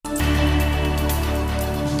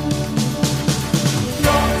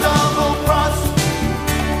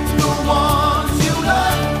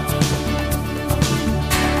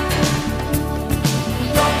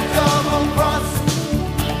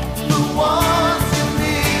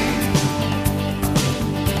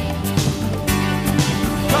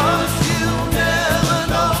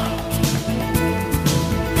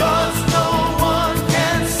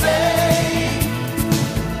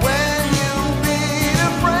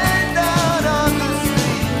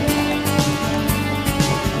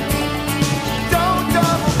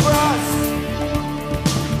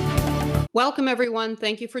Welcome, everyone.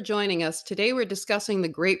 Thank you for joining us. Today, we're discussing the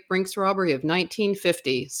Great Brinks robbery of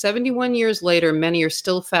 1950. 71 years later, many are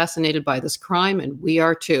still fascinated by this crime, and we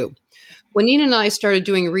are too. When Nina and I started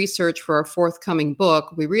doing research for our forthcoming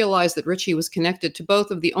book, we realized that Richie was connected to both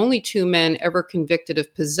of the only two men ever convicted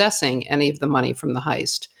of possessing any of the money from the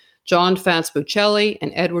heist, John Fats Buccelli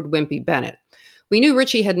and Edward Wimpy Bennett. We knew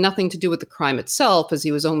Richie had nothing to do with the crime itself, as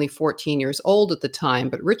he was only 14 years old at the time,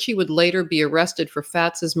 but Richie would later be arrested for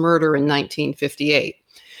Fats's murder in 1958.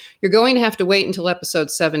 You're going to have to wait until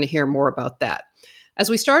episode 7 to hear more about that. As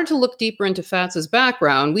we started to look deeper into Fats's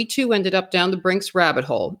background, we too ended up down the Brinks rabbit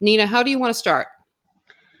hole. Nina, how do you want to start?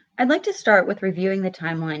 I'd like to start with reviewing the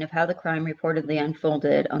timeline of how the crime reportedly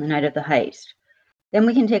unfolded on the night of the heist. Then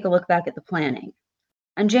we can take a look back at the planning.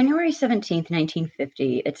 On January 17,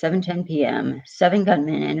 1950, at 7:10 p.m., 7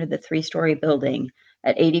 gunmen entered the 3-story building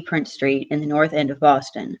at 80 Prince Street in the north end of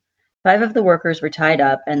Boston. 5 of the workers were tied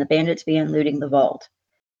up, and the bandits began looting the vault.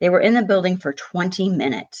 They were in the building for 20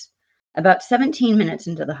 minutes. About 17 minutes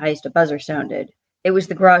into the heist, a buzzer sounded. It was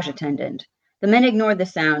the garage attendant. The men ignored the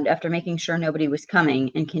sound after making sure nobody was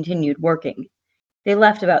coming and continued working. They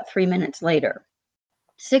left about 3 minutes later.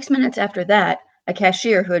 6 minutes after that, a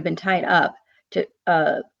cashier who had been tied up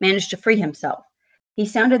managed to free himself. He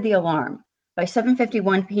sounded the alarm. By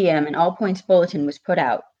 7:51 p.m., an all-points bulletin was put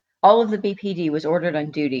out. All of the BPD was ordered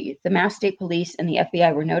on duty. The Mass State Police and the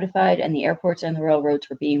FBI were notified, and the airports and the railroads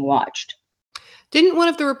were being watched. Didn't one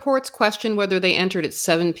of the reports question whether they entered at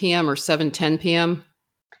 7 p.m. or 7:10 p.m.?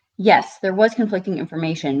 Yes, there was conflicting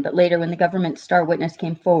information, but later when the government's star witness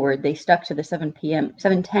came forward, they stuck to the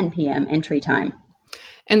 7:10 p.m. entry time.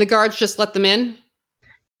 And the guards just let them in?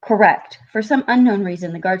 Correct. For some unknown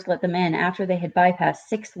reason, the guards let them in after they had bypassed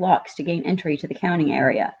 6 locks to gain entry to the counting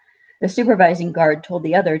area. The supervising guard told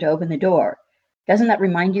the other to open the door. Doesn't that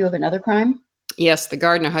remind you of another crime? Yes, the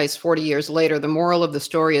Gardner heist 40 years later. The moral of the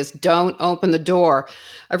story is don't open the door.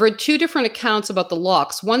 I've read 2 different accounts about the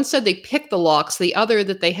locks. One said they picked the locks, the other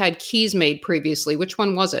that they had keys made previously. Which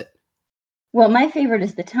one was it? Well, my favorite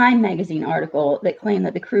is the Time magazine article that claimed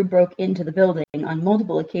that the crew broke into the building on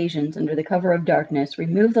multiple occasions under the cover of darkness,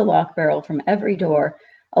 removed the lock barrel from every door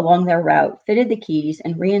along their route, fitted the keys,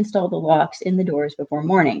 and reinstalled the locks in the doors before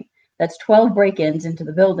morning. That's 12 break-ins into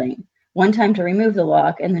the building. One time to remove the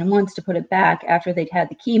lock, and then once to put it back after they'd had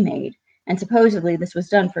the key made. And supposedly this was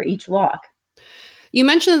done for each lock. You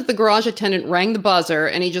mentioned that the garage attendant rang the buzzer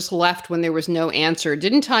and he just left when there was no answer.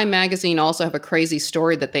 Didn't Time magazine also have a crazy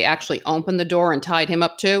story that they actually opened the door and tied him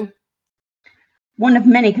up too? One of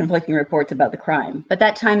many conflicting reports about the crime, but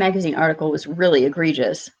that Time magazine article was really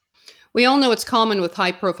egregious. We all know it's common with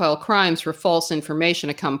high-profile crimes for false information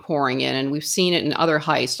to come pouring in, and we've seen it in other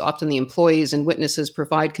heists. Often the employees and witnesses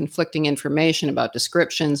provide conflicting information about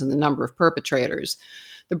descriptions and the number of perpetrators.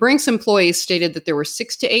 The Brinks employees stated that there were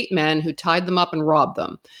 6 to 8 men who tied them up and robbed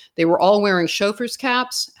them. They were all wearing chauffeur's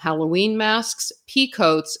caps, Halloween masks, pea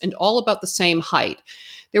coats, and all about the same height.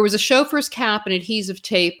 There was a chauffeur's cap and adhesive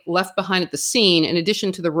tape left behind at the scene, in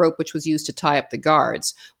addition to the rope which was used to tie up the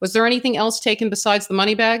guards. Was there anything else taken besides the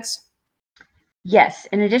money bags? Yes,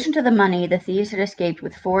 in addition to the money, the thieves had escaped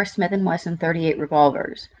with 4 Smith & Wesson .38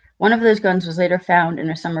 revolvers. One of those guns was later found in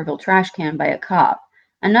a Somerville trash can by a cop.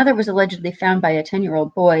 Another was allegedly found by a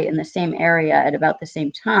 10-year-old boy in the same area at about the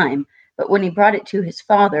same time, but when he brought it to his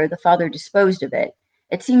father, the father disposed of it.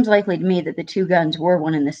 It seems likely to me that the 2 guns were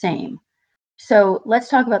one and the same. So let's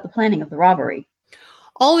talk about the planning of the robbery.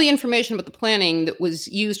 All the information about the planning that was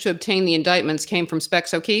used to obtain the indictments came from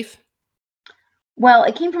Specs O'Keefe? Well,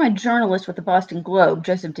 it came from a journalist with the Boston Globe,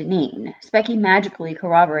 Joseph Deneen. Specky magically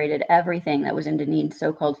corroborated everything that was in Deneen's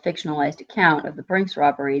so-called fictionalized account of the Brinks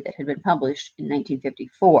robbery that had been published in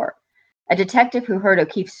 1954. A detective who heard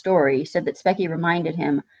O'Keefe's story said that Specky reminded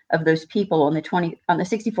him of those people on the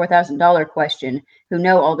 $64,000 question who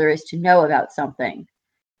know all there is to know about something.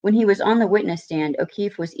 When he was on the witness stand,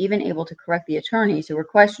 O'Keefe was even able to correct the attorneys who were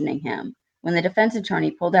questioning him. When the defense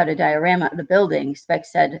attorney pulled out a diorama of the building, Speck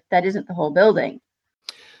said, "That isn't the whole building."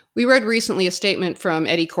 We read recently a statement from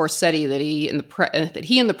Eddie Corsetti that he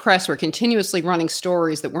and the press were continuously running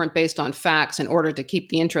stories that weren't based on facts in order to keep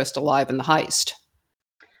the interest alive in the heist.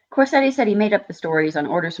 Corsetti said he made up the stories on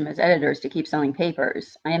orders from his editors to keep selling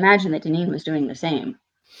papers. I imagine that Deneen was doing the same.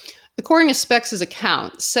 According to Specs'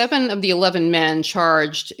 account, 7 of the 11 men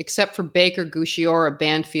charged, except for Baker, Gusciora,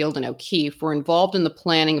 Banfield, and O'Keefe, were involved in the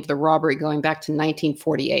planning of the robbery going back to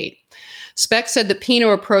 1948. Specs said that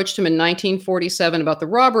Pino approached him in 1947 about the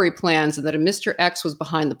robbery plans and that a Mr. X was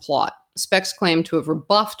behind the plot. Specs claimed to have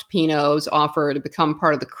rebuffed Pino's offer to become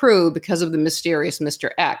part of the crew because of the mysterious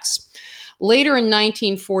Mr. X. Later in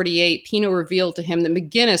 1948, Pino revealed to him that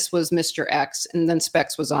McGinnis was Mr. X, and then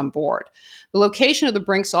Specs was on board. The location of the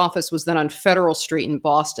Brink's office was then on Federal Street in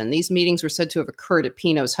Boston. These meetings were said to have occurred at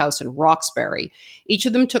Pino's house in Roxbury. Each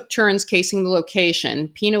of them took turns casing the location.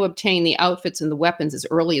 Pino obtained the outfits and the weapons as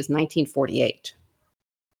early as 1948.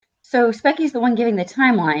 So Specky's the one giving the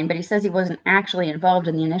timeline, but he says he wasn't actually involved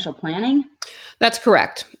in the initial planning? That's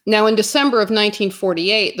correct. Now, in December of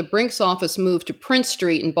 1948, the Brink's office moved to Prince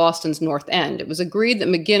Street in Boston's North End. It was agreed that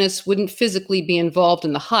McGinnis wouldn't physically be involved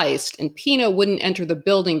in the heist, and Pino wouldn't enter the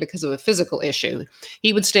building because of a physical issue.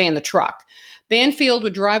 He would stay in the truck. Banfield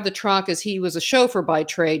would drive the truck as he was a chauffeur by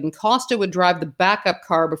trade, and Costa would drive the backup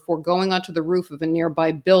car before going onto the roof of a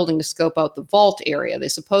nearby building to scope out the vault area. They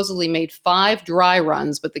supposedly made 5 dry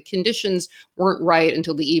runs, but the conditions weren't right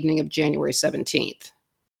until the evening of January 17th.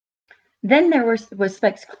 Then there was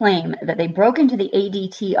Speck's claim that they broke into the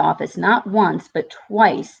ADT office not once, but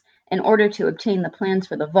twice in order to obtain the plans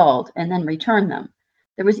for the vault and then return them.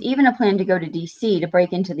 There was even a plan to go to D.C. to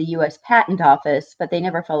break into the U.S. Patent Office, but they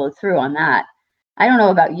never followed through on that. I don't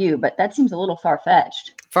know about you, but that seems a little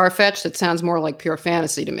far-fetched. Far-fetched? It sounds more like pure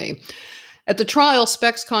fantasy to me. At the trial,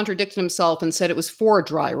 Specs contradicted himself and said it was 4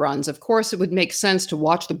 dry runs. Of course, it would make sense to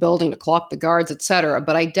watch the building, to clock the guards, etc.,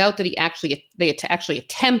 but I doubt that they actually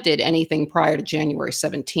attempted anything prior to January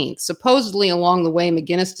 17th. Supposedly, along the way,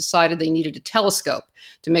 McGinnis decided they needed a telescope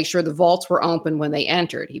to make sure the vaults were open when they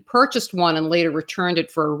entered. He purchased one and later returned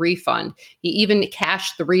it for a refund. He even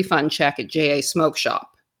cashed the refund check at J.A. Smoke Shop.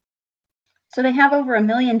 So they have over $1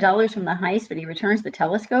 million from the heist, but he returns the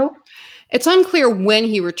telescope? It's unclear when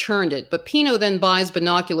he returned it, but Pino then buys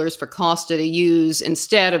binoculars for Costa to use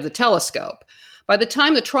instead of the telescope. By the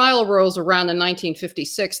time the trial rolls around in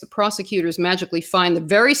 1956, the prosecutors magically find the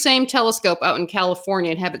very same telescope out in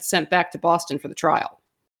California and have it sent back to Boston for the trial.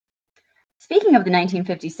 Speaking of the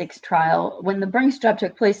 1956 trial, when the Brink's job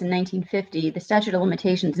took place in 1950, the statute of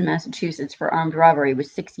limitations in Massachusetts for armed robbery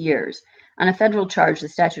was 6 years. On a federal charge, the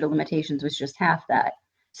statute of limitations was just half that.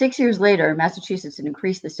 6 years later, Massachusetts had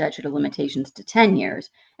increased the statute of limitations to 10 years,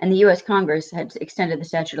 and the U.S. Congress had extended the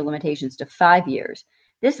statute of limitations to 5 years.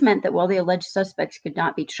 This meant that while the alleged suspects could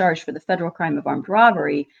not be charged for the federal crime of armed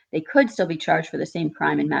robbery, they could still be charged for the same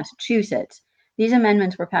crime in Massachusetts. These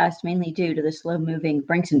amendments were passed mainly due to the slow-moving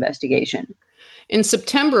Brink's investigation. In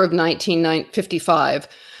September of 1955,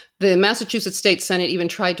 the Massachusetts State Senate even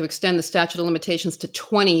tried to extend the statute of limitations to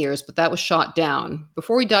 20 years, but that was shot down.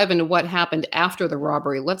 Before we dive into what happened after the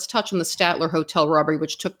robbery, let's touch on the Statler Hotel robbery,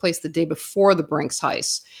 which took place the day before the Brink's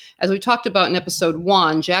heist. As we talked about in episode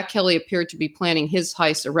 1, Jack Kelly appeared to be planning his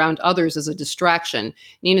heist around others as a distraction.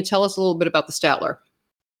 Nina, tell us a little bit about the Statler.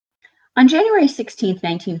 On January 16,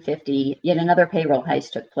 1950, yet another payroll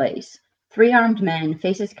heist took place. 3 armed men,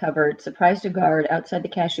 faces covered, surprised a guard outside the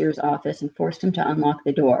cashier's office and forced him to unlock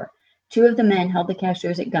the door. 2 of the men held the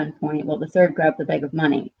cashiers at gunpoint while the third grabbed the bag of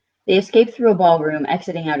money. They escaped through a ballroom,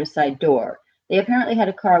 exiting out a side door. They apparently had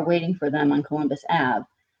a car waiting for them on Columbus Ave.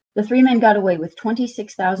 The 3 men got away with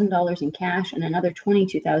 $26,000 in cash and another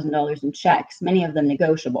 $22,000 in checks, many of them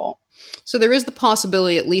negotiable. So there is the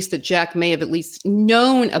possibility at least that Jack may have at least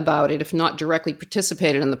known about it, if not directly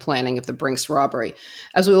participated in the planning of the Brink's robbery.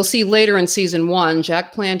 As we will see later in season 1,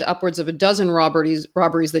 Jack planned upwards of a dozen robberies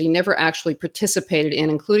that he never actually participated in,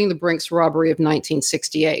 including the Brink's robbery of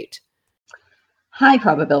 1968. High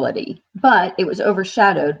probability, but it was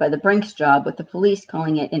overshadowed by the Brink's job, with the police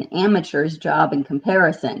calling it an amateur's job in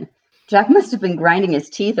comparison. Jack must have been grinding his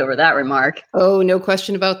teeth over that remark. Oh, no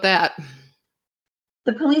question about that.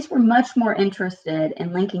 The police were much more interested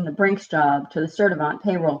in linking the Brink's job to the Sturtevant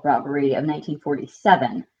payroll robbery of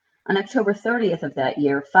 1947. On October 30th of that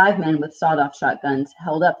year, 5 men with sawed-off shotguns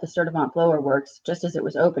held up the Sturtevant blower works just as it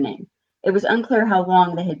was opening. It was unclear how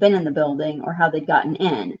long they had been in the building or how they'd gotten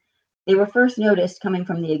in. They were first noticed coming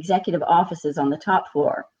from the executive offices on the top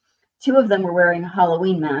floor. 2 of them were wearing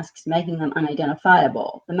Halloween masks, making them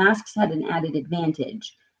unidentifiable. The masks had an added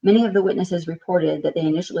advantage. Many of the witnesses reported that they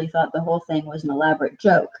initially thought the whole thing was an elaborate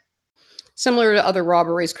joke. Similar to other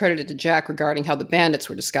robberies credited to Jack regarding how the bandits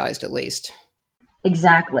were disguised, at least.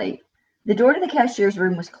 Exactly. The door to the cashier's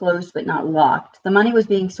room was closed but not locked. The money was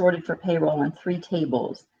being sorted for payroll on 3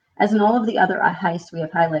 tables. As in all of the other heists we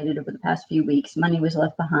have highlighted over the past few weeks, money was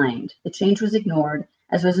left behind. The change was ignored,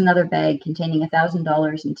 as was another bag containing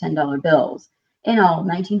 $1,000 and $10 bills. In all,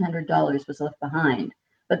 $1,900 was left behind.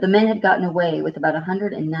 But the men had gotten away with about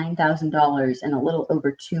 $109,000 in a little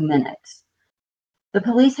over 2 minutes. The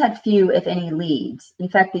police had few, if any, leads. In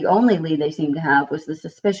fact, the only lead they seemed to have was the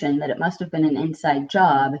suspicion that it must have been an inside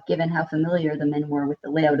job, given how familiar the men were with the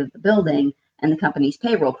layout of the building and the company's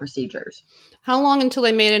payroll procedures. How long until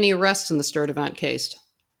they made any arrests in the Sturdivant case?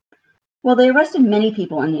 Well, they arrested many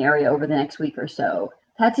people in the area over the next week or so.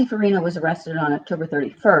 Patsy Farina was arrested on October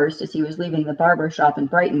 31st as he was leaving the barber shop in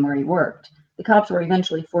Brighton where he worked. The cops were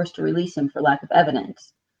eventually forced to release him for lack of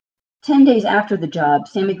evidence. 10 days after the job,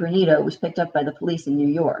 Sammy Granito was picked up by the police in New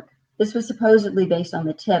York. This was supposedly based on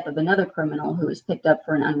the tip of another criminal who was picked up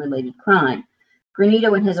for an unrelated crime.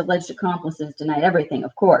 Granito and his alleged accomplices denied everything,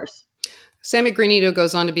 of course. Sammy Granito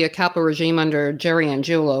goes on to be a capo regime under Jerry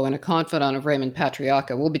Angiulo and a confidant of Raymond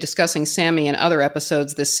Patriacca. We'll be discussing Sammy in other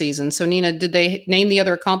episodes this season. So, Nina, did they name the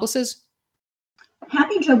other accomplices?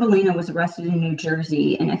 Happy Joe Bellino was arrested in New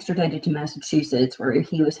Jersey and extradited to Massachusetts, where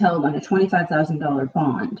he was held on a $25,000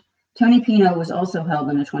 bond. Tony Pino was also held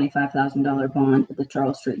on a $25,000 bond at the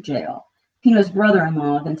Charles Street Jail. Pino's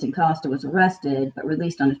brother-in-law, Vincent Costa, was arrested but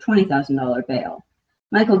released on a $20,000 bail.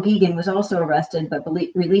 Michael Geegan was also arrested but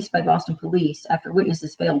released by Boston police after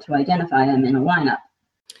witnesses failed to identify him in a lineup.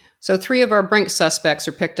 So 3 of our Brink suspects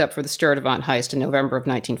are picked up for the Sturdivant heist in November of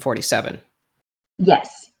 1947.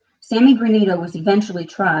 Yes. Sammy Granito was eventually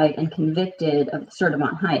tried and convicted of the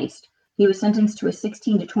Sturdivant heist. He was sentenced to a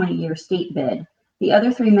 16 to 20-year state bid. The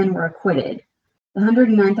other 3 men were acquitted. The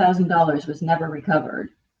 $109,000 was never recovered.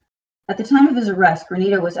 At the time of his arrest,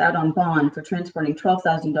 Granito was out on bond for transporting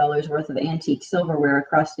 $12,000 worth of antique silverware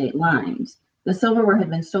across state lines. The silverware had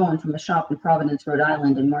been stolen from a shop in Providence, Rhode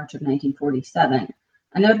Island in March of 1947.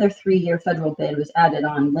 Another 3-year federal bid was added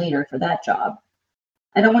on later for that job.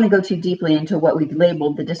 I don't want to go too deeply into what we've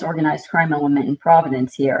labeled the disorganized crime element in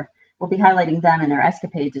Providence here. We'll be highlighting them and their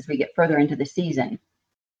escapades as we get further into the season.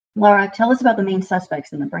 Laura, tell us about the main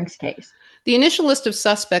suspects in the Brinks case. The initial list of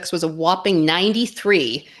suspects was a whopping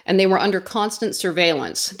 93, and they were under constant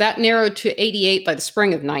surveillance. That narrowed to 88 by the spring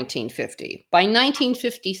of 1950. By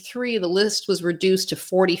 1953, the list was reduced to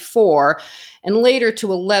 44, and later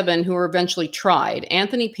to 11 who were eventually tried.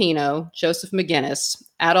 Anthony Pino, Joseph McGinnis,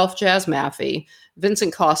 Adolph Jazz Maffei,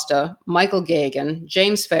 Vincent Costa, Michael Gagan,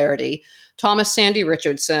 James Faraday, Thomas Sandy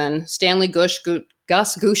Richardson, Stanley Gus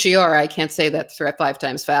Gusciora, I can't say that 5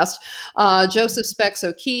 times fast, Joseph Specs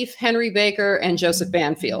O'Keefe, Henry Baker, and Joseph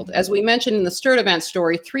Banfield. As we mentioned in the Sturdivant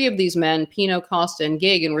story, 3 of these men, Pino, Costa, and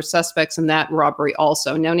Gagan, were suspects in that robbery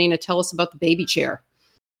also. Now, Nina, tell us about the baby chair.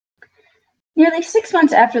 Nearly 6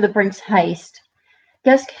 months after the Brinks heist,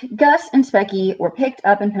 Gus and Specky were picked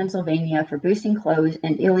up in Pennsylvania for boosting clothes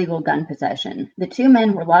and illegal gun possession. The 2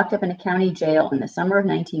 men were locked up in a county jail in the summer of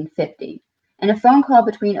 1950. In a phone call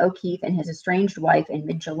between O'Keefe and his estranged wife in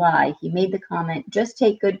mid-July, he made the comment, "Just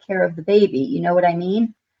take good care of the baby, you know what I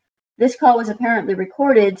mean?" This call was apparently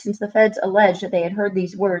recorded since the feds alleged that they had heard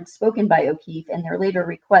these words spoken by O'Keefe in their later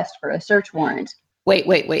request for a search warrant.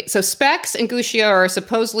 Wait. So Specs and Gusciora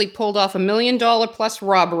supposedly pulled off $1 million plus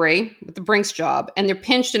robbery with the Brinks job, and they're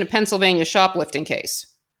pinched in a Pennsylvania shoplifting case.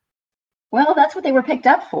 Well, that's what they were picked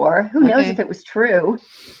up for. Who knows if it was true?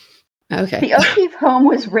 Okay. The O'Keefe home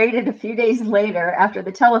was raided a few days later after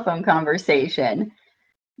the telephone conversation,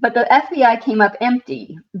 but the FBI came up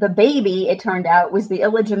empty. The baby, it turned out, was the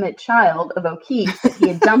illegitimate child of O'Keefe that he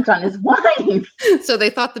had dumped on his wife. So they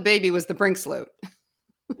thought the baby was the Brinks loot.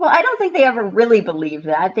 Well, I don't think they ever really believed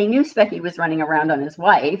that. They knew Specky was running around on his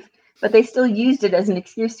wife, but they still used it as an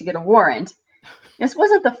excuse to get a warrant. This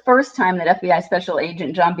wasn't the first time that FBI Special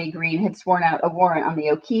Agent John B. Green had sworn out a warrant on the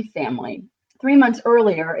O'Keefe family. 3 months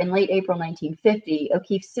earlier, in late April 1950,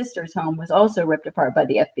 O'Keefe's sister's home was also ripped apart by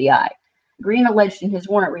the FBI. Green alleged in his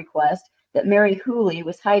warrant request that Mary Hooley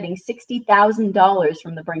was hiding $60,000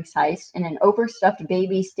 from the Brinks heist in an overstuffed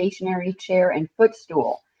baby stationary chair and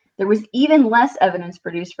footstool. There was even less evidence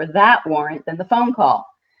produced for that warrant than the phone call.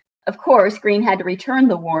 Of course, Green had to return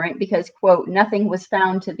the warrant because, quote, "nothing was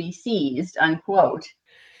found to be seized," unquote.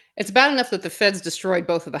 It's bad enough that the feds destroyed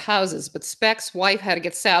both of the houses, but Speck's wife had to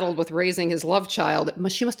get saddled with raising his love child.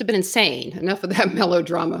 She must have been insane. Enough of that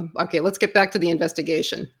melodrama. Okay, let's get back to the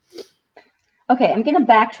investigation. Okay, I'm going to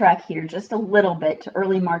backtrack here just a little bit to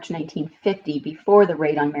early March 1950, before the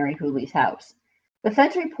raid on Mary Hooley's house. The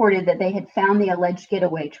feds reported that they had found the alleged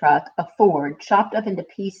getaway truck, a Ford, chopped up into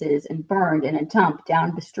pieces and burned in a dump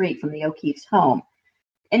down the street from the O'Keefe's home.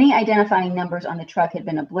 Any identifying numbers on the truck had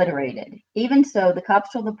been obliterated. Even so, the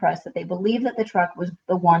cops told the press that they believed that the truck was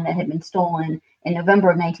the one that had been stolen in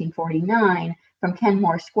November of 1949 from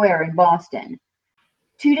Kenmore Square in Boston.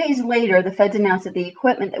 2 days later, the feds announced that the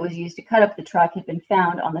equipment that was used to cut up the truck had been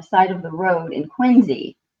found on the side of the road in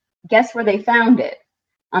Quincy. Guess where they found it?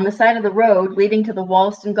 On the side of the road leading to the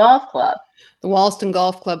Wollaston Golf Club. The Wollaston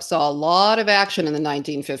Golf Club saw a lot of action in the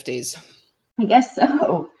 1950s. I guess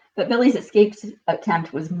so. But Billy's escape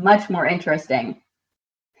attempt was much more interesting.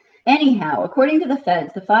 Anyhow, according to the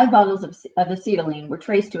feds, the 5 bottles of acetylene were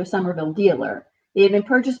traced to a Somerville dealer. They had been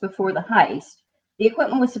purchased before the heist. The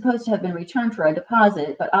equipment was supposed to have been returned for a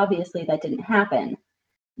deposit, but obviously that didn't happen.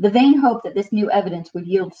 The vain hope that this new evidence would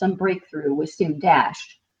yield some breakthrough was soon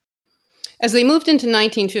dashed. As they moved into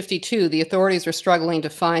 1952, the authorities were struggling to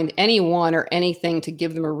find anyone or anything to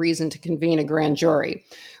give them a reason to convene a grand jury.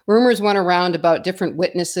 Rumors went around about different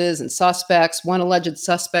witnesses and suspects. One alleged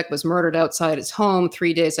suspect was murdered outside his home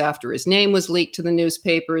 3 days after his name was leaked to the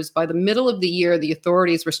newspapers. By the middle of the year, the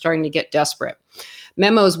authorities were starting to get desperate.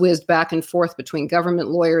 Memos whizzed back and forth between government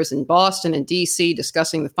lawyers in Boston and D.C.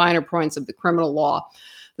 discussing the finer points of the criminal law.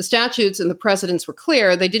 The statutes and the precedents were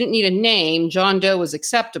clear. They didn't need a name. John Doe was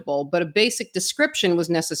acceptable, but a basic description was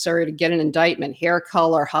necessary to get an indictment. Hair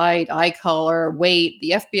color, height, eye color, weight.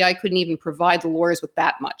 The FBI couldn't even provide the lawyers with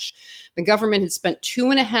that much. The government had spent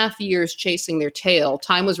 2.5 years chasing their tail.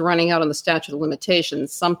 Time was running out on the statute of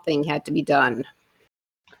limitations. Something had to be done.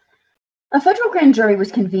 A federal grand jury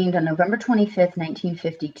was convened on November 25,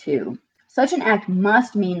 1952. Such an act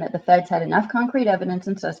must mean that the feds had enough concrete evidence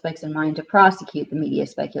and suspects in mind to prosecute, the media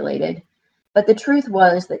speculated. But the truth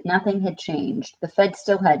was that nothing had changed. The feds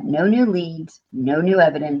still had no new leads, no new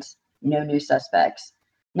evidence, no new suspects.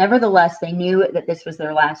 Nevertheless, they knew that this was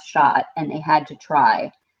their last shot, and they had to try.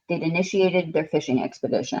 They'd initiated their fishing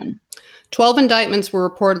expedition. 12 indictments were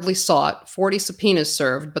reportedly sought, 40 subpoenas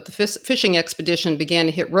served, but the fishing expedition began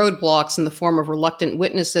to hit roadblocks in the form of reluctant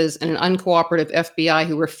witnesses and an uncooperative FBI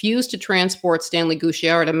who refused to transport Stanley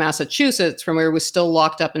Gusciora to Massachusetts, from where he was still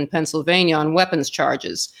locked up in Pennsylvania on weapons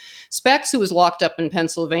charges. Specs, who was locked up in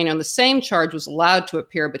Pennsylvania on the same charge, was allowed to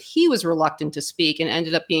appear, but he was reluctant to speak and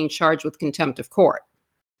ended up being charged with contempt of court.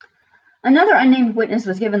 Another unnamed witness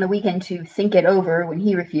was given the weekend to think it over when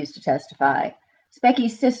he refused to testify.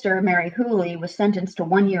 Specky's sister, Mary Hooley, was sentenced to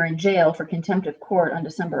 1 year in jail for contempt of court on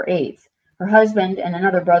December 8th. Her husband and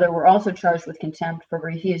another brother were also charged with contempt for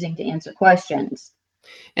refusing to answer questions.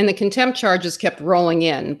 And the contempt charges kept rolling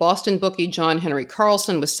in. Boston bookie John Henry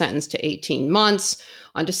Carlson was sentenced to 18 months.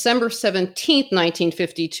 On December 17,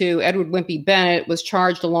 1952, Edward Wimpy Bennett was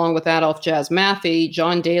charged along with Adolph Jazz Maffei,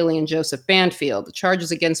 John Daly, and Joseph Banfield. The charges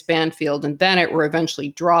against Banfield and Bennett were eventually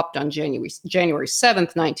dropped on January 7,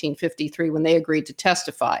 1953, when they agreed to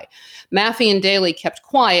testify. Maffei and Daly kept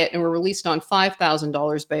quiet and were released on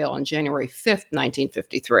 $5,000 bail on January 5,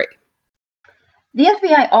 1953. The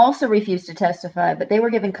FBI also refused to testify, but they were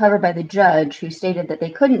given cover by the judge, who stated that they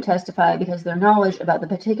couldn't testify because their knowledge about the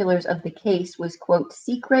particulars of the case was, quote,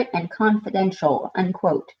 secret and confidential,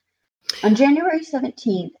 unquote. On January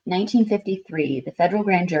 17, 1953, the federal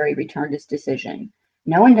grand jury returned its decision.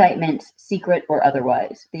 No indictments, secret or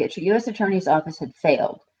otherwise. The U.S. Attorney's Office had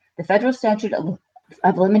failed. The federal statute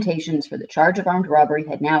of limitations for the charge of armed robbery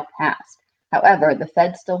had now passed. However, the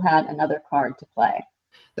feds still had another card to play.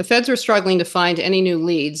 The feds were struggling to find any new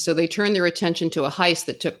leads, so they turned their attention to a heist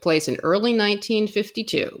that took place in early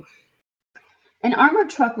 1952. An armored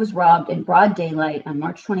truck was robbed in broad daylight on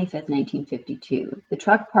March 25, 1952. The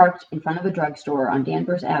truck parked in front of a drugstore on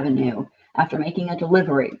Danvers Avenue after making a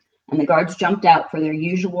delivery, and the guards jumped out for their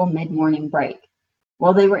usual mid-morning break.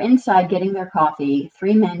 While they were inside getting their coffee,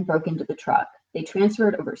 3 men broke into the truck. They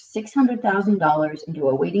transferred over $600,000 into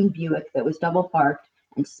a waiting Buick that was double parked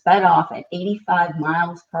and sped off at 85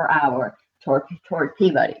 miles per hour toward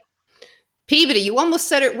Peabody. Peabody, you almost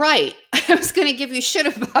said it right. I was going to give you shit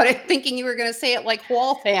about it, thinking you were going to say it like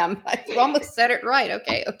Waltham. You almost said it right.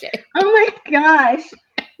 Okay. Oh my gosh.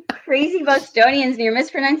 Crazy Bostonians and your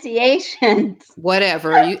mispronunciations.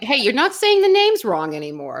 Whatever. Hey, you're not saying the names wrong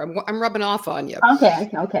anymore. I'm rubbing off on you.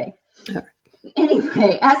 Okay.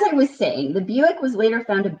 Anyway, as I was saying, the Buick was later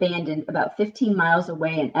found abandoned about 15 miles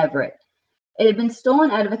away in Everett. It had been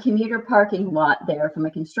stolen out of a commuter parking lot there from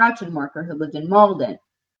a construction worker who lived in Malden.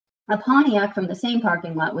 A Pontiac from the same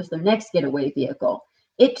parking lot was their next getaway vehicle.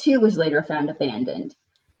 It too was later found abandoned.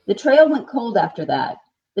 The trail went cold after that.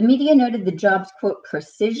 The media noted the job's, quote,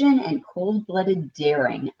 precision and cold-blooded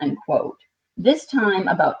daring, unquote. This time,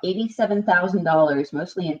 about $87,000,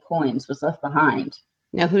 mostly in coins, was left behind.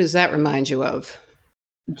 Now, who does that remind you of?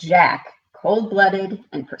 Jack, cold-blooded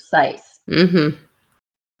and precise. Mm-hmm.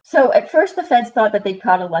 So at first the feds thought that they'd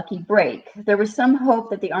caught a lucky break. There was some hope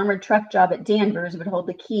that the armored truck job at Danvers would hold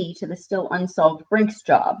the key to the still unsolved Brink's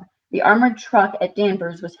job. The armored truck at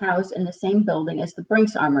Danvers was housed in the same building as the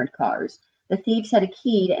Brink's armored cars. The thieves had a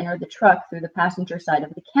key to enter the truck through the passenger side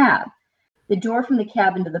of the cab. The door from the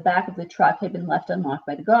cab into the back of the truck had been left unlocked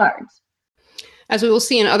by the guards. As we will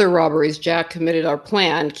see in other robberies Jack committed or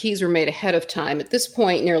planned, keys were made ahead of time. At this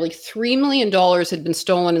point, nearly $3 million had been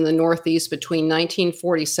stolen in the Northeast between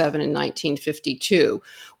 1947 and 1952.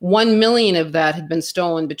 1 million of that had been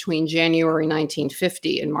stolen between January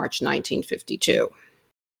 1950 and March 1952.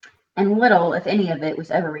 And little, if any of it,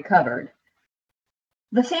 was ever recovered.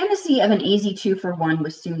 The fantasy of an easy 2-for-1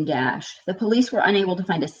 was soon dashed. The police were unable to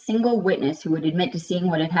find a single witness who would admit to seeing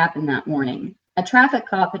what had happened that morning. A traffic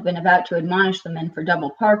cop had been about to admonish the men for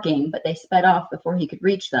double parking, but they sped off before he could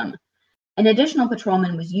reach them. An additional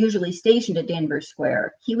patrolman was usually stationed at Danvers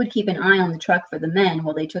Square. He would keep an eye on the truck for the men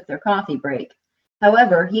while they took their coffee break.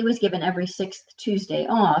 However, he was given every 6th Tuesday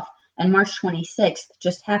off, and March 26th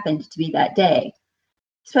just happened to be that day.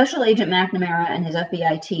 Special Agent McNamara and his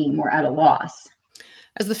FBI team were at a loss.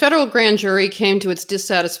 As the federal grand jury came to its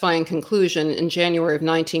dissatisfying conclusion in January of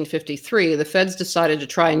 1953, the feds decided to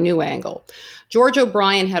try a new angle. George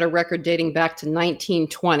O'Brien had a record dating back to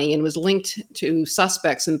 1920 and was linked to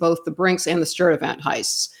suspects in both the Brinks and the Sturtevant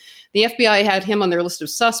heists. The FBI had him on their list of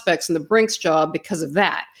suspects in the Brinks job because of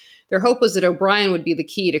that. Their hope was that O'Brien would be the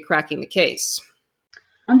key to cracking the case.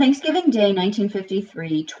 On Thanksgiving Day,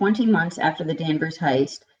 1953, 20 months after the Danvers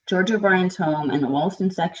heist, George O'Brien's home in the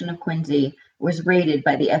Walston section of Quincy was raided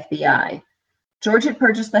by the FBI. George had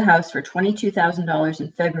purchased the house for $22,000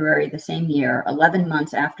 in February the same year, 11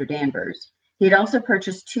 months after Danvers. He had also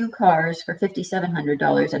purchased 2 cars for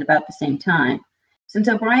 $5,700 at about the same time. Since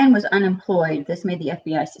O'Brien was unemployed, this made the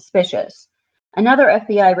FBI suspicious. Another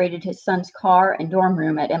FBI raided his son's car and dorm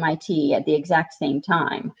room at MIT at the exact same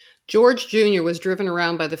time. George Jr. was driven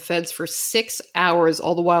around by the feds for 6 hours,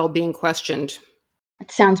 all the while being questioned.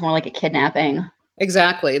 It sounds more like a kidnapping.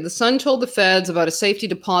 Exactly. The son told the feds about a safety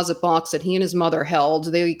deposit box that he and his mother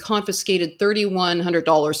held. They confiscated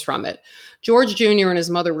 $3,100 from it. George Jr. and his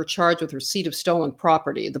mother were charged with receipt of stolen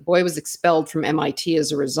property. The boy was expelled from MIT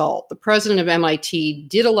as a result. The president of MIT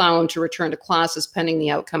did allow him to return to classes pending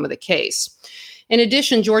the outcome of the case. In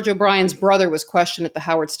addition, George O'Brien's brother was questioned at the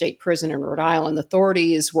Howard State Prison in Rhode Island.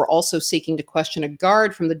 Authorities were also seeking to question a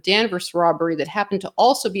guard from the Danvers robbery that happened to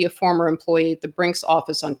also be a former employee at the Brinks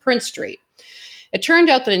office on Prince Street. It turned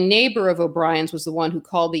out that a neighbor of O'Brien's was the one who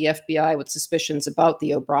called the FBI with suspicions about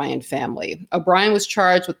the O'Brien family. O'Brien was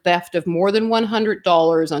charged with theft of more than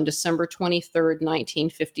 $100 on December 23,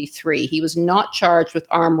 1953. He was not charged with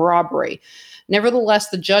armed robbery. Nevertheless,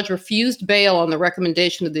 the judge refused bail on the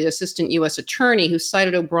recommendation of the assistant U.S. attorney who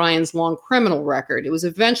cited O'Brien's long criminal record. It was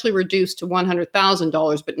eventually reduced to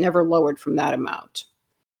 $100,000, but never lowered from that amount.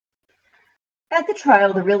 At the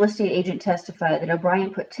trial, the real estate agent testified that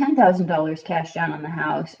O'Brien put $10,000 cash down on the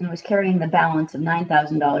house and was carrying the balance of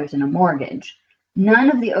 $9,000 in a mortgage. None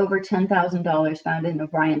of the over $10,000 found in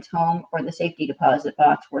O'Brien's home or the safety deposit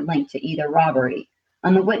box were linked to either robbery.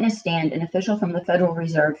 On the witness stand, an official from the Federal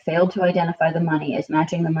Reserve failed to identify the money as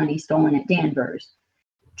matching the money stolen at Danvers.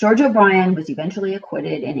 George O'Brien was eventually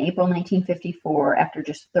acquitted in April 1954 after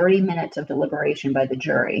just 30 minutes of deliberation by the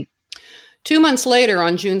jury. 2 months later,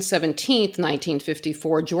 on June 17,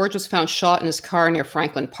 1954, George was found shot in his car near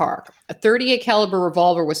Franklin Park. A .38 caliber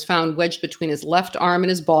revolver was found wedged between his left arm and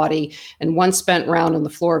his body, and one spent round on the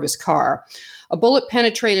floor of his car. A bullet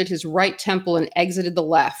penetrated his right temple and exited the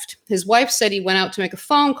left. His wife said he went out to make a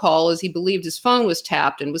phone call as he believed his phone was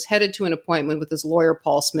tapped and was headed to an appointment with his lawyer,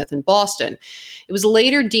 Paul Smith, in Boston. It was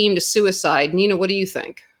later deemed a suicide. Nina, what do you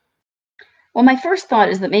think? Well, my first thought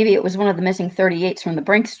is that maybe it was one of the missing 38s from the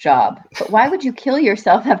Brinks job. But why would you kill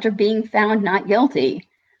yourself after being found not guilty?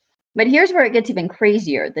 But here's where it gets even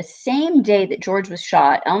crazier. The same day that George was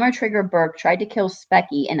shot, Elmer Trigger Burke tried to kill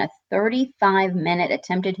Specky in a 35-minute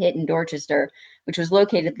attempted hit in Dorchester, which was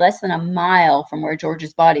located less than a mile from where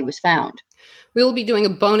George's body was found. We will be doing a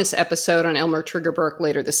bonus episode on Elmer Trigger Burke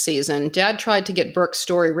later this season. Dad tried to get Burke's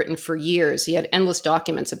story written for years. He had endless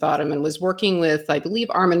documents about him and was working with, I believe,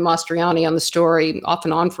 Armand Mastriani on the story off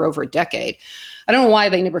and on for over a decade. I don't know why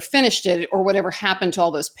they never finished it or whatever happened to all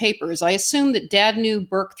those papers. I assume that Dad knew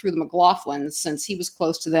Burke through the McLaughlins since he was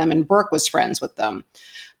close to them and Burke was friends with them.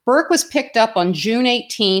 Burke was picked up on June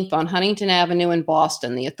 18th on Huntington Avenue in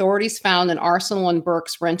Boston. The authorities found an arsenal in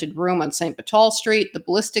Burke's rented room on St. Paul Street. The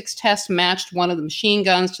ballistics test matched one of the machine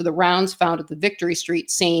guns to the rounds found at the Victory Street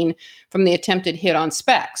scene from the attempted hit on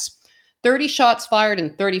Specs. 30 shots fired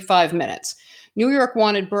in 35 minutes. New York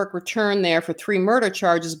wanted Burke returned there for 3 murder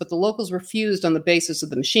charges, but the locals refused on the basis of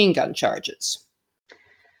the machine gun charges.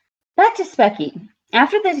 Back to Specky.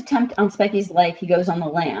 After the attempt on Specky's life, he goes on the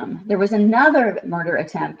lam. There was another murder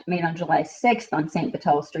attempt made on July 6th on St.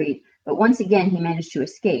 Paul Street, but once again he managed to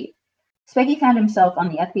escape. Specky found himself on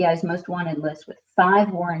the FBI's most wanted list with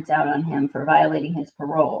 5 warrants out on him for violating his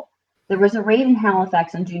parole. There was a raid in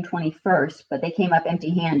Halifax on June 21st, but they came up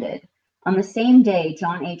empty-handed. On the same day,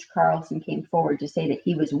 John H. Carlson came forward to say that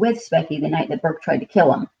he was with Specky the night that Burke tried to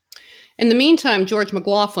kill him. In the meantime, George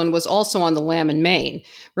McLaughlin was also on the lam in Maine.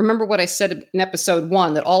 Remember what I said in episode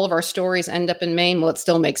 1, that all of our stories end up in Maine? Well, it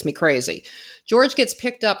still makes me crazy. George gets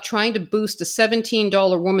picked up trying to boost a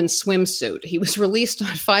 $17 woman's swimsuit. He was released on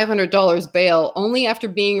 $500 bail only after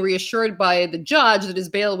being reassured by the judge that his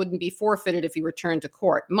bail wouldn't be forfeited if he returned to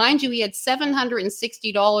court. Mind you, he had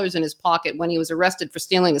 $760 in his pocket when he was arrested for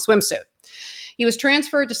stealing the swimsuit. He was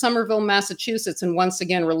transferred to Somerville, Massachusetts, and once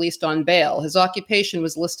again released on bail. His occupation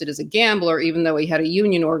was listed as a gambler, even though he had a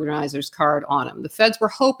union organizer's card on him. The feds were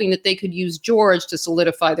hoping that they could use George to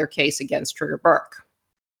solidify their case against Trigger Burke.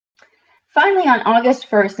 Finally, on August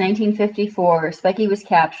 1st, 1954, Specky was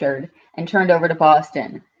captured and turned over to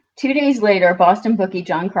Boston. 2 days later, Boston bookie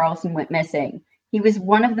John Carlson went missing. He was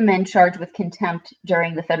one of the men charged with contempt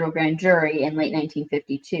during the federal grand jury in late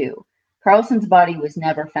 1952. Carlson's body was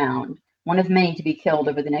never found, one of many to be killed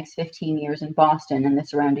over the next 15 years in Boston and the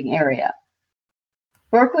surrounding area.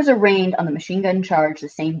 Burke was arraigned on the machine gun charge the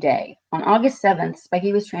same day. On August 7th,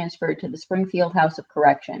 Specky was transferred to the Springfield House of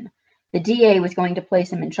Correction. The DA was going to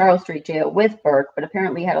place him in Charles Street Jail with Burke, but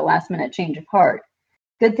apparently had a last-minute change of heart.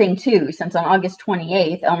 Good thing, too, since on August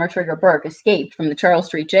 28th, Elmer Trigger Burke escaped from the Charles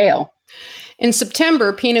Street Jail. In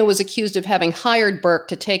September, Pino was accused of having hired Burke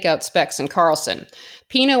to take out Specs and Carlson.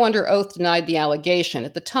 Pino, under oath, denied the allegation.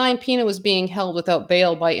 At the time, Pino was being held without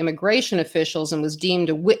bail by immigration officials and was deemed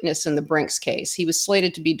a witness in the Brink's case. He was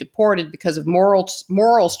slated to be deported because of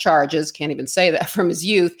morals charges, can't even say that, from his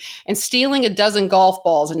youth, and stealing a dozen golf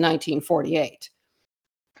balls in 1948.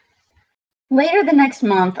 Later the next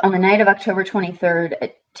month, on the night of October 23rd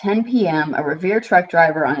at 10 p.m., a Revere truck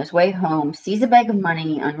driver on his way home sees a bag of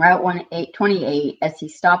money on Route 28 as he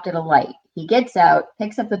stopped at a light. He gets out,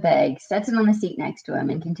 picks up the bag, sets it on the seat next to him,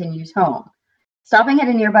 and continues home. Stopping at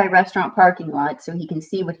a nearby restaurant parking lot so he can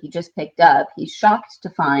see what he just picked up, he's shocked to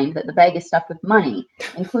find that the bag is stuffed with money,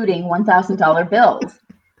 including $1,000 bills.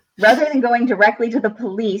 Rather than going directly to the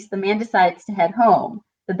police, the man decides to head home.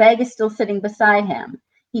 The bag is still sitting beside him.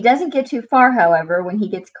 He doesn't get too far, however, when he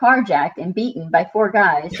gets carjacked and beaten by 4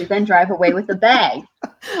 guys who then drive away with the bag.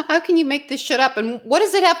 How can you make this shit up? And what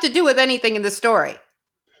does it have to do with anything in the story?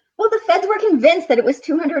 Well, the feds were convinced that it was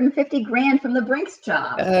 $250,000 from the Brink's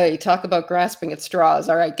job. You talk about grasping at straws.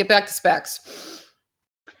 All right, get back to Specs.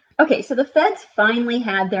 Okay, so the feds finally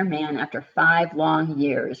had their man after 5 long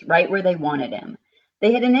years, right where they wanted him.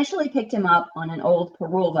 They had initially picked him up on an old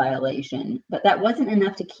parole violation, but that wasn't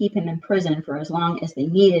enough to keep him in prison for as long as they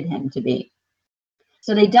needed him to be.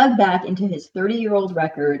 So they dug back into his 30-year-old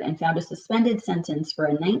record and found a suspended sentence for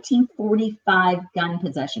a 1945 gun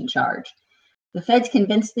possession charge. The feds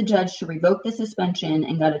convinced the judge to revoke the suspension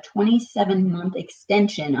and got a 27-month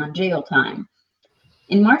extension on jail time.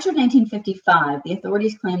 In March of 1955, the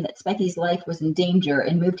authorities claimed that Specky's life was in danger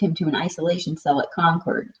and moved him to an isolation cell at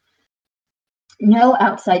Concord. No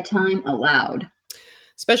outside time allowed.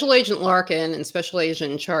 Special Agent Larkin and Special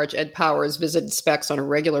Agent in Charge Ed Powers visited Specs on a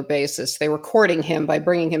regular basis. They were courting him by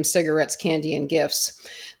bringing him cigarettes, candy, and gifts.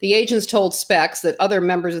 The agents told Specs that other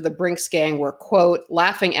members of the Brinks gang were, quote,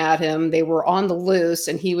 laughing at him, they were on the loose,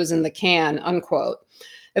 and he was in the can, unquote.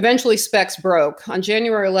 Eventually, Specs broke. On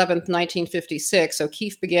January 11th, 1956,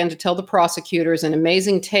 O'Keefe began to tell the prosecutors an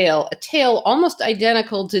amazing tale, a tale almost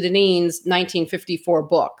identical to Deneen's 1954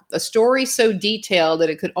 book, a story so detailed that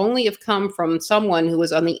it could only have come from someone who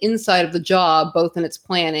was on the inside of the job, both in its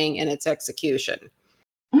planning and its execution.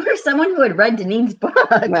 Or someone who had read Deneen's book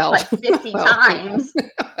like 50 times.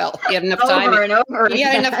 Well, he had enough time. Over and over He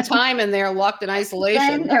had enough time in there, locked in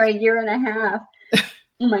isolation. Been there a year and a half.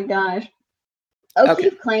 Oh my gosh.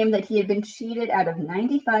 O'Keefe claimed that he had been cheated out of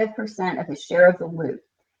 95% of his share of the loot.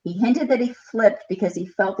 He hinted that he flipped because he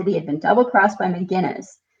felt that he had been double-crossed by McGinnis.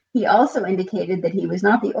 He also indicated that he was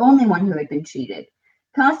not the only one who had been cheated.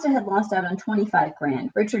 Costa had lost out on $25,000,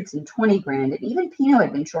 Richardson $20,000, and even Pino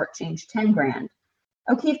had been shortchanged $10,000.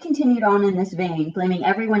 O'Keefe continued on in this vein, blaming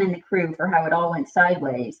everyone in the crew for how it all went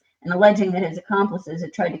sideways, and alleging that his accomplices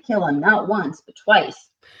had tried to kill him not once, but twice.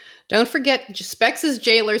 Don't forget, Specs'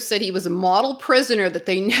 jailer said he was a model prisoner, that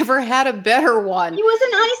they never had a better one. He was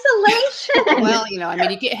in isolation. Well,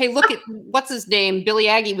 hey, look at, what's his name? Billy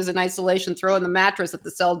Aggie was in isolation, throwing the mattress at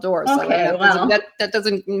the cell door. So that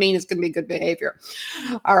doesn't mean it's going to be good behavior.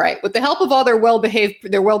 All right. With the help of all their well-behaved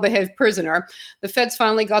prisoner, the feds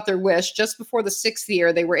finally got their wish. Just before the 6th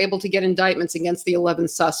year, they were able to get indictments against the 11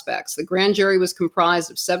 suspects. The grand jury was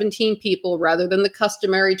comprised of 17 people rather than the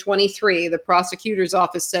customary 23. The prosecutor's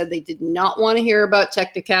office said they did not want to hear about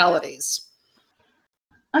technicalities.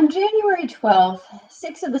 On January 12th,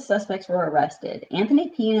 6 of the suspects were arrested.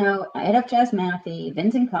 Anthony Pino, Ed F. Jazz Matthey,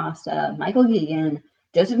 Vincent Costa, Michael Geegan,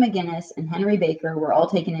 Joseph McGinnis, and Henry Baker were all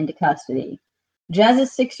taken into custody.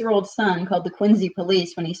 Jazz's 6-year-old son called the Quincy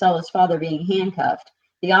police when he saw his father being handcuffed.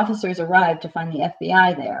 The officers arrived to find the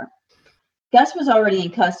FBI there. Gus was already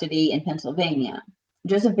in custody in Pennsylvania.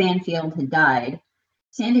 Joseph Banfield had died.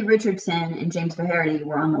 Sandy Richardson and James Faherty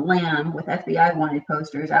were on the lam with FBI wanted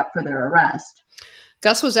posters out for their arrest.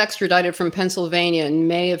 Gus was extradited from Pennsylvania in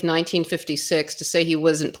May of 1956. To say he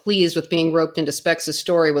wasn't pleased with being roped into Specs'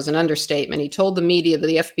 story was an understatement. He told the media that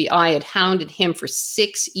the FBI had hounded him for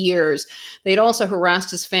 6 years. They'd also harassed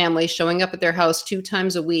his family, showing up at their house 2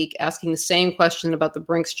 times a week, asking the same question about the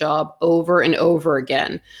Brinks job over and over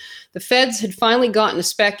again. The feds had finally gotten to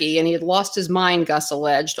Specky, and he had lost his mind, Gus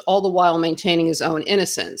alleged, all the while maintaining his own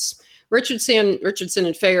innocence. Richardson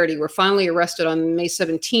and Faherty were finally arrested on May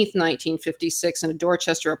 17, 1956, in a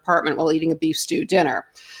Dorchester apartment while eating a beef stew dinner.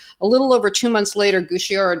 A little over 2 months later,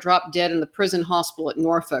 Gusciora dropped dead in the prison hospital at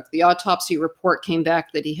Norfolk. The autopsy report came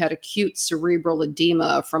back that he had acute cerebral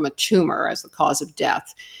edema from a tumor as the cause of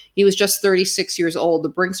death. He was just 36 years old. The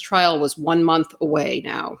Brinks trial was 1 month away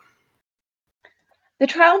now. The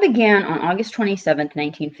trial began on August 27,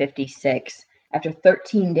 1956, after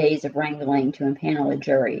 13 days of wrangling to impanel a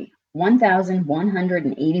jury.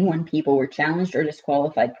 1,181 people were challenged or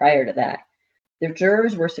disqualified prior to that. The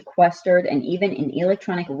jurors were sequestered, and even an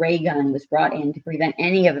electronic ray gun was brought in to prevent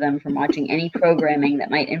any of them from watching any programming that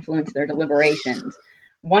might influence their deliberations.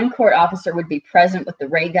 One court officer would be present with the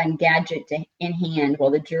ray gun gadget in hand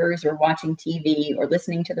while the jurors were watching TV or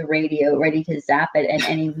listening to the radio, ready to zap it at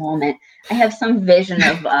any moment. I have some vision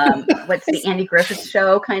of what's the Andy Griffith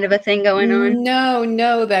Show kind of a thing going on.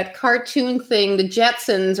 No, that cartoon thing, the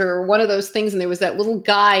Jetsons or one of those things, and there was that little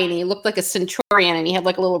guy, and he looked like a centurion, and he had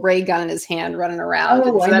like a little ray gun in his hand running around.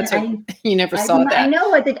 Oh, so that's what you never saw that. I know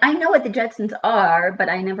what the Jetsons are, but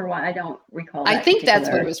I don't recall. I think that's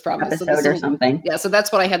what it was from. Episode or something. Yeah, so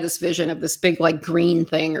that's what I had this vision of, this big like green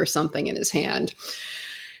thing or something in his hand.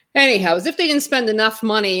 Anyhow, as if they didn't spend enough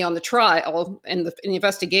money on the trial and the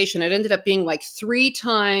investigation, it ended up being like 3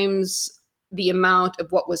 times the amount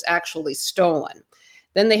of what was actually stolen.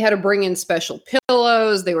 Then they had to bring in special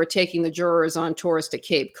pillows. They were taking the jurors on tours to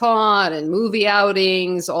Cape Cod and movie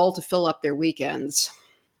outings, all to fill up their weekends.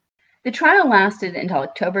 The trial lasted until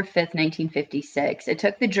October 5th, 1956. It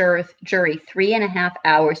took the jury 3.5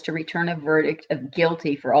 hours to return a verdict of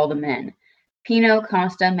guilty for all the men. Pino,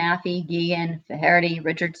 Costa, Matthey, Geegan, Faherty,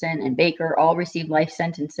 Richardson, and Baker all received life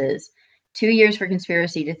sentences, 2 years for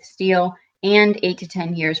conspiracy to steal, and 8 to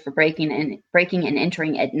 10 years for breaking and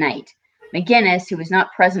entering at night. McGinnis, who was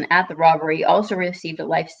not present at the robbery, also received a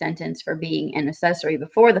life sentence for being an accessory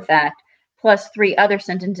before the fact, plus 3 other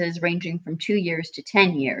sentences ranging from 2 years to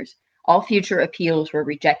 10 years. All future appeals were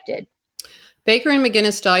rejected. Baker and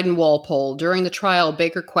McGinnis died in Walpole. During the trial,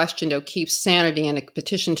 Baker questioned O'Keefe's sanity in a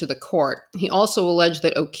petition to the court. He also alleged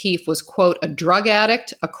that O'Keefe was, quote, a drug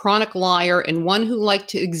addict, a chronic liar, and one who liked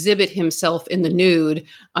to exhibit himself in the nude,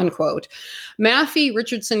 unquote. Matthey,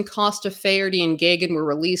 Richardson, Costa, Faherty, and Geegan were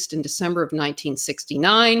released in December of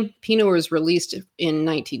 1969. Pino was released in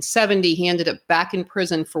 1970. He ended up back in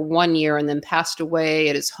prison for 1 year and then passed away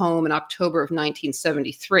at his home in October of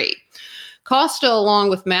 1973. Costa, along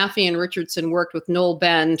with Matthey and Richardson, worked with Noel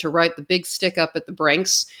Benn to write The Big Stick Up at the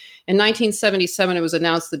Brinks. In 1977, it was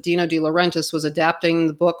announced that Dino De Laurentiis was adapting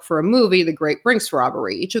the book for a movie, The Great Brinks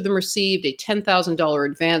Robbery. Each of them received a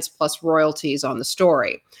 $10,000 advance plus royalties on the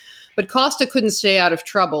story. But Costa couldn't stay out of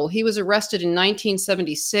trouble. He was arrested in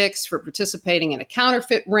 1976 for participating in a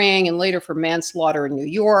counterfeit ring and later for manslaughter in New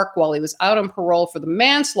York. While he was out on parole for the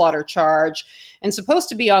manslaughter charge and supposed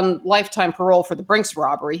to be on lifetime parole for the Brinks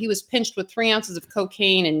robbery, he was pinched with 3 ounces of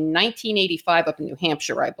cocaine in 1985 up in New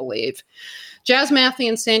Hampshire, I believe. Jazz Matthey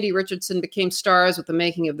and Sandy Richardson became stars with the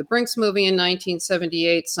making of the Brinks movie in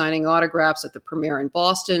 1978, signing autographs at the premiere in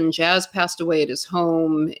Boston. Jazz passed away at his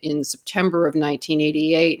home in September of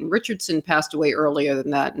 1988, and Richardson passed away earlier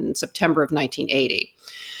than that in September of 1980.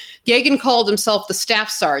 Geegan called himself the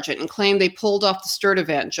staff sergeant and claimed they pulled off the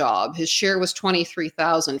Sturtevant job. His share was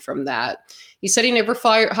 $23,000 from that. He said he never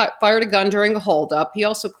fired a gun during a holdup. He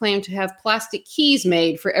also claimed to have plastic keys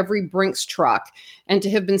made for every Brinks truck and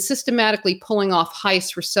to have been systematically pulling off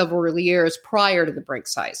heists for several years prior to the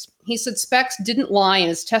Brinks heist. He said Specs didn't lie in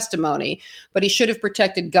his testimony, but he should have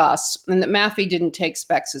protected Gus, and that Matthey didn't take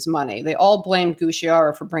Specs' money. They all blamed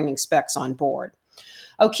Gusciora for bringing Specs on board.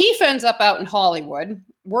 O'Keefe ends up out in Hollywood,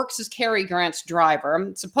 works as Cary Grant's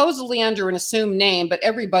driver, supposedly under an assumed name, but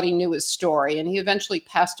everybody knew his story, and he eventually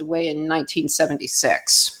passed away in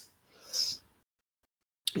 1976.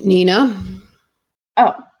 Nina?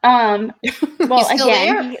 Oh, You well, still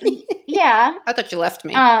again, there? yeah, I thought you left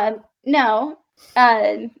me. no,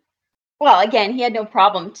 uh, well, again, he had no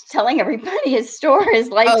problem telling everybody his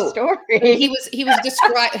life Oh, he story. was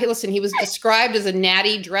described. Hey, listen, he was described as a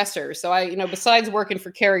natty dresser. So besides working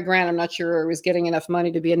for Cary Grant, I'm not sure he was getting enough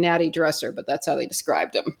money to be a natty dresser, but that's how they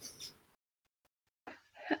described him.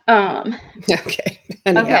 Okay.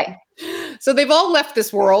 Anyhow, Okay. so they've all left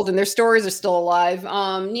this world, and their stories are still alive.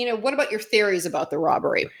 Nina, what about your theories about the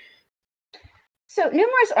robbery? So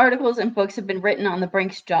numerous articles and books have been written on the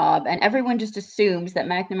Brink's job, and everyone just assumes that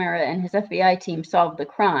McNamara and his FBI team solved the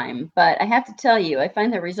crime. But I have to tell you, I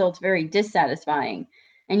find the results very dissatisfying.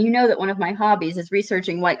 And you know that one of my hobbies is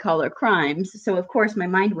researching white-collar crimes, so of course my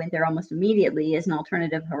mind went there almost immediately as an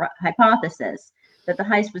alternative hypothesis, that the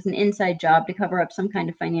heist was an inside job to cover up some kind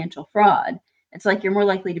of financial fraud. It's like you're more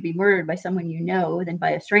likely to be murdered by someone you know than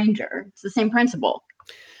by a stranger. It's the same principle.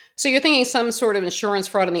 So you're thinking some sort of insurance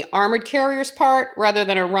fraud on the armored carrier's part rather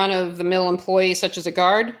than a run-of-the-mill employee such as a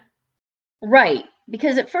guard? Right,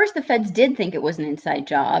 because at first the feds did think it was an inside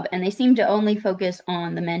job, and they seemed to only focus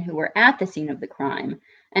on the men who were at the scene of the crime.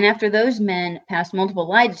 And after those men passed multiple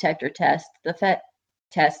lie detector tests,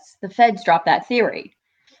 the feds dropped that theory.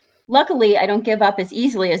 Luckily, I don't give up as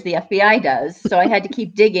easily as the FBI does, so I had to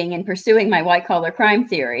keep digging and pursuing my white collar crime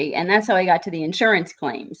theory, and that's how I got to the insurance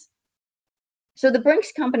claims. So the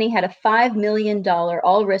Brinks company had a $5 million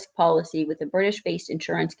all risk policy with the British based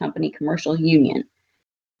insurance company Commercial Union.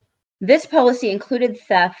 This policy included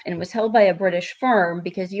theft and was held by a British firm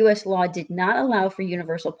because US law did not allow for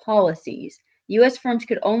universal policies. US firms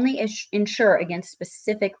could only insure against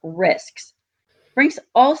specific risks. Brinks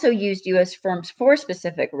also used US firms for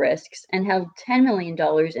specific risks and held $10 million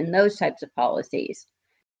in those types of policies.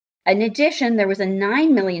 In addition, there was a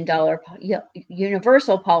 $9 million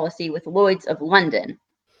universal policy with Lloyd's of London.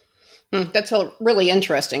 That's really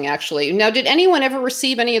interesting, actually. Now, did anyone ever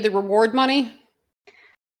receive any of the reward money?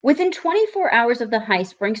 Within 24 hours of the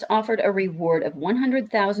heist, Brinks offered a reward of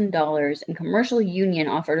 $100,000 and Commercial Union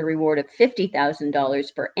offered a reward of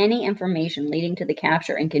 $50,000 for any information leading to the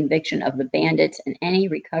capture and conviction of the bandits and any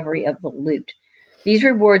recovery of the loot. These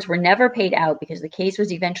rewards were never paid out because the case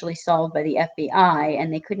was eventually solved by the FBI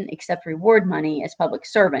and they couldn't accept reward money as public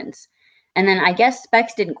servants. And then I guess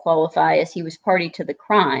Specs didn't qualify as he was party to the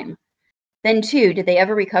crime. Then, too, did they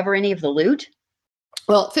ever recover any of the loot?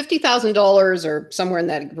 Well, $50,000 or somewhere in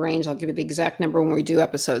that range, I'll give you the exact number when we do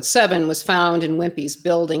episode 7, was found in Wimpy's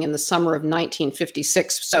building in the summer of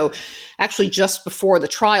 1956. So actually just before the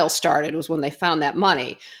trial started was when they found that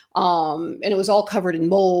money. And it was all covered in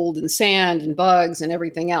mold and sand and bugs and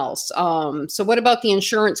everything else. So what about the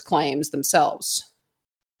insurance claims themselves?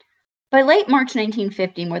 By late March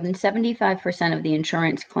 1950, more than 75% of the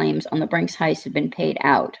insurance claims on the Brinks heist had been paid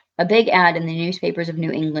out. A big ad in the newspapers of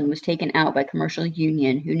New England was taken out by Commercial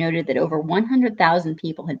Union, who noted that over 100,000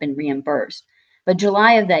 people had been reimbursed. By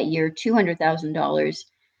July of that year, $200,000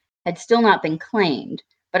 had still not been claimed.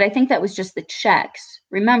 But I think that was just the checks.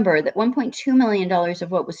 Remember that $1.2 million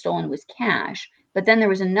of what was stolen was cash, but then there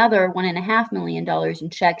was another $1.5 million in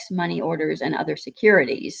checks, money orders, and other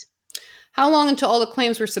securities. How long until all the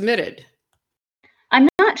claims were submitted? I'm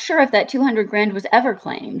not sure if that 200 grand was ever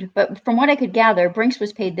claimed, but from what I could gather, Brinks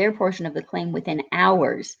was paid their portion of the claim within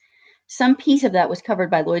hours. Some piece of that was covered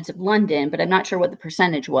by Lloyd's of London, but I'm not sure what the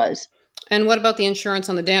percentage was. And what about the insurance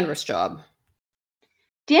on the Danvers job?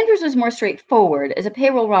 Danvers was more straightforward. As a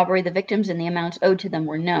payroll robbery, the victims and the amounts owed to them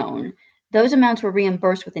were known. Those amounts were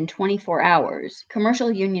reimbursed within 24 hours. Commercial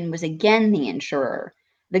Union was again the insurer.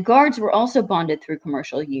 The guards were also bonded through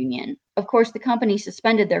Commercial Union. Of course, the company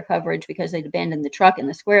suspended their coverage because they'd abandoned the truck in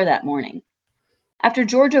the square that morning. After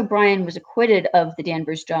George O'Brien was acquitted of the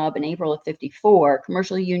Danvers job in April of '54,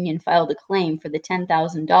 Commercial Union filed a claim for the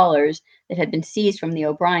 $10,000 that had been seized from the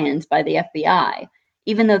O'Briens by the FBI,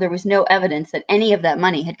 even though there was no evidence that any of that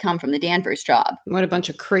money had come from the Danvers job. What a bunch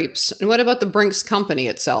of creeps. And what about the Brinks company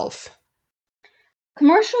itself?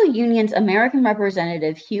 Commercial Union's American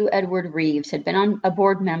representative Hugh Edward Reeves had been a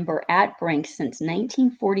board member at Brinks since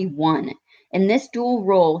 1941. In this dual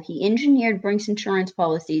role, he engineered Brinks insurance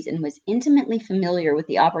policies and was intimately familiar with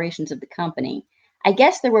the operations of the company. I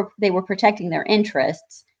guess they were protecting their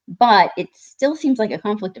interests, but it still seems like a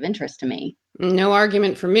conflict of interest to me. No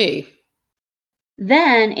argument for me.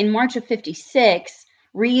 Then, in March of '56,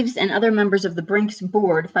 Reeves and other members of the Brinks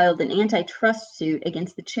board filed an antitrust suit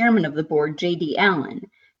against the chairman of the board, J.D. Allen.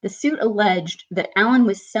 The suit alleged that Allen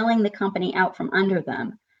was selling the company out from under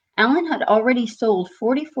them. Allen had already sold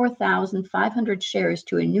 44,500 shares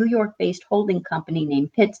to a New York-based holding company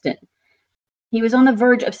named Pittston. He was on the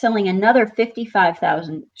verge of selling another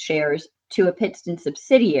 55,000 shares to a Pittston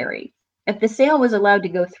subsidiary. If the sale was allowed to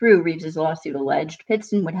go through, Reeves's lawsuit alleged,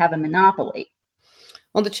 Pittston would have a monopoly.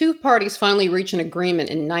 Well, the two parties finally reached an agreement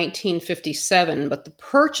in 1957, but the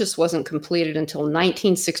purchase wasn't completed until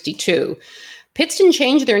 1962. Pittston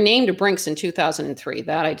changed their name to Brinks in 2003.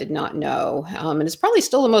 That I did not know. And it's probably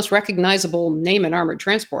still the most recognizable name in armored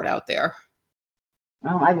transport out there.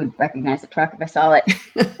 Well, I would recognize the truck if I saw it.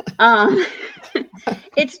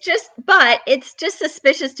 It's just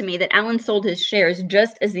suspicious to me that Allen sold his shares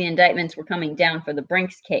just as the indictments were coming down for the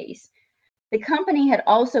Brinks case. The company had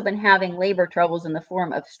also been having labor troubles in the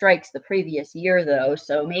form of strikes the previous year, though,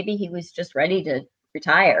 so maybe he was just ready to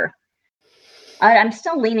retire. I'm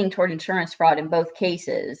still leaning toward insurance fraud in both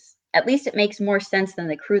cases. At least it makes more sense than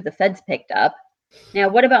the crew the feds picked up. Now,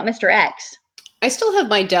 what about Mr. X? I still have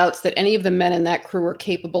my doubts that any of the men in that crew are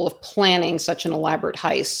capable of planning such an elaborate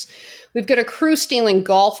heist. We've got a crew stealing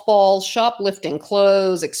golf balls, shoplifting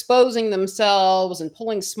clothes, exposing themselves, and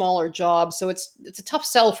pulling smaller jobs, so it's a tough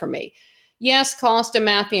sell for me. Yes, Costa,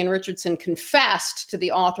 Matthew, and Richardson confessed to the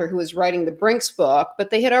author who was writing the Brinks book, but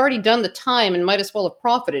they had already done the time and might as well have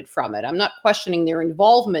profited from it. I'm not questioning their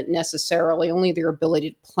involvement necessarily, only their ability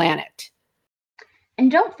to plan it. And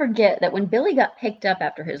don't forget that when Billy got picked up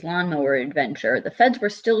after his lawnmower adventure, the feds were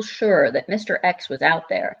still sure that Mr. X was out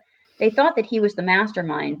there. They thought that he was the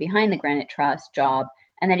mastermind behind the Granite Trust job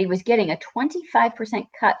and that he was getting a 25%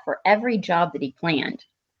 cut for every job that he planned.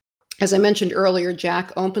 As I mentioned earlier,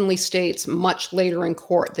 Jack openly states much later in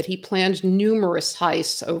court that he planned numerous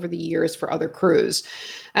heists over the years for other crews.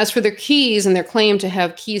 As for their keys and their claim to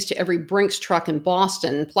have keys to every Brinks truck in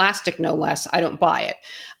Boston, plastic no less, I don't buy it.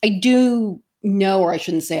 I do know, or I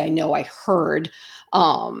shouldn't say I know, I heard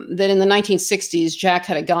that in the 1960s, Jack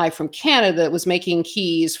had a guy from Canada that was making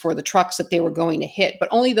keys for the trucks that they were going to hit, but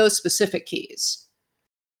only those specific keys.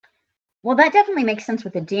 Well, that definitely makes sense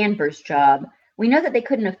with the Danvers job. We know that they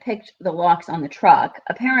couldn't have picked the locks on the truck.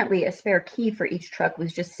 Apparently, a spare key for each truck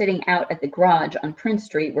was just sitting out at the garage on Prince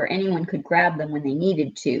Street where anyone could grab them when they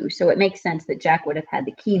needed to, so it makes sense that Jack would have had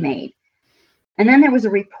the key made. And then there was a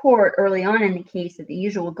report early on in the case that the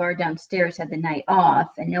usual guard downstairs had the night off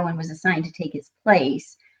and no one was assigned to take his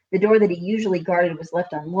place. The door that he usually guarded was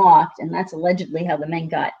left unlocked, and that's allegedly how the men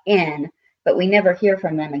got in, but we never hear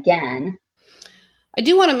from them again. I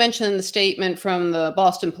do want to mention the statement from the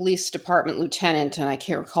Boston Police Department lieutenant, and I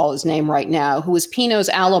can't recall his name right now, who was Pino's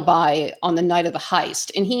alibi on the night of the heist.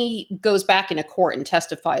 And he goes back into court and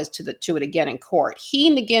testifies to it again in court. He,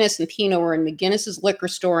 McGinnis, and Pino were in McGinnis's liquor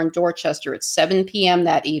store in Dorchester at 7 p.m.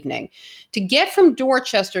 that evening. To get from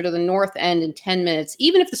Dorchester to the North End in 10 minutes,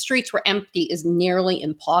 even if the streets were empty, is nearly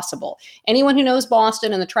impossible. Anyone who knows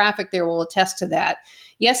Boston and the traffic there will attest to that.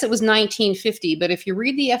 Yes, it was 1950, but if you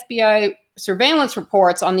read the FBI surveillance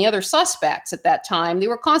reports on the other suspects at that time, they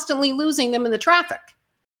were constantly losing them in the traffic.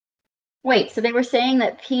 Wait, so they were saying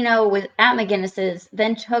that Pino was at McGinnis's,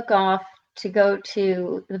 then took off to go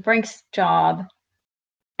to the Brinks job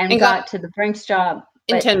and got to the Brinks job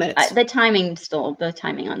in 10 minutes. The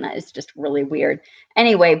timing on that is just really weird.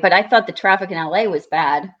 Anyway, but I thought the traffic in LA was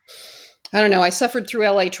bad. I don't know. I suffered through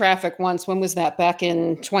LA traffic once. When was that? Back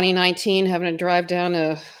in 2019, having to drive down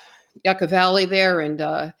to Yucca Valley there.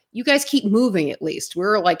 And you guys keep moving at least.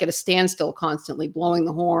 We're like at a standstill constantly, blowing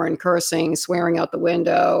the horn, cursing, swearing out the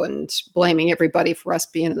window, and blaming everybody for us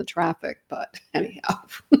being in the traffic. But anyhow.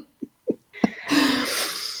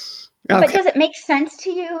 Okay. But does it make sense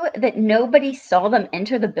to you that nobody saw them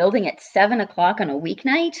enter the building at 7 o'clock on a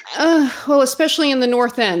weeknight? Well, especially in the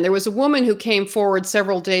North End. There was a woman who came forward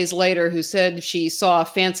several days later who said she saw a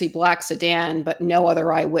fancy black sedan, but no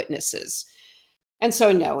other eyewitnesses. And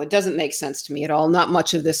so, no, it doesn't make sense to me at all. Not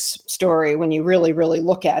much of this story, when you really, really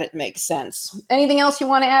look at it, makes sense. Anything else you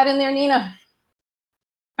want to add in there, Nina?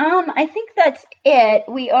 I think that's it.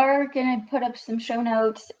 We are going to put up some show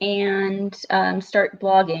notes and start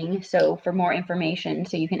blogging. So for more information,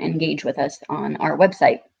 so you can engage with us on our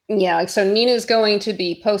website. Yeah, so Nina's going to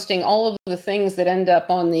be posting all of the things that end up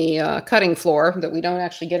on the cutting floor that we don't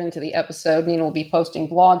actually get into the episode. Nina will be posting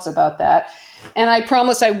blogs about that. And I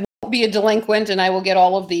promise I won't be a delinquent, and I will get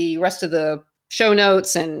all of the rest of the show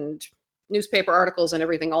notes and newspaper articles and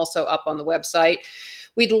everything also up on the website.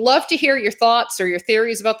 We'd love to hear your thoughts or your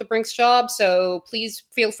theories about the Brinks job, so please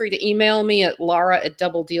feel free to email me at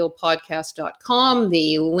lara@doubledealpodcast.com.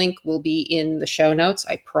 The link will be in the show notes,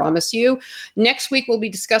 I promise you. Next week, we'll be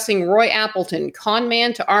discussing Roy Appleton, con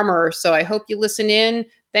man to armorer, so I hope you listen in.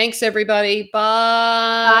 Thanks, everybody.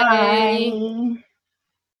 Bye. Bye.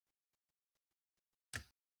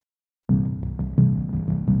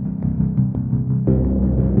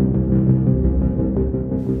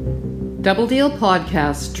 Double Deal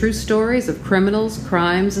Podcast, true stories of criminals,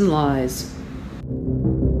 crimes, and lies.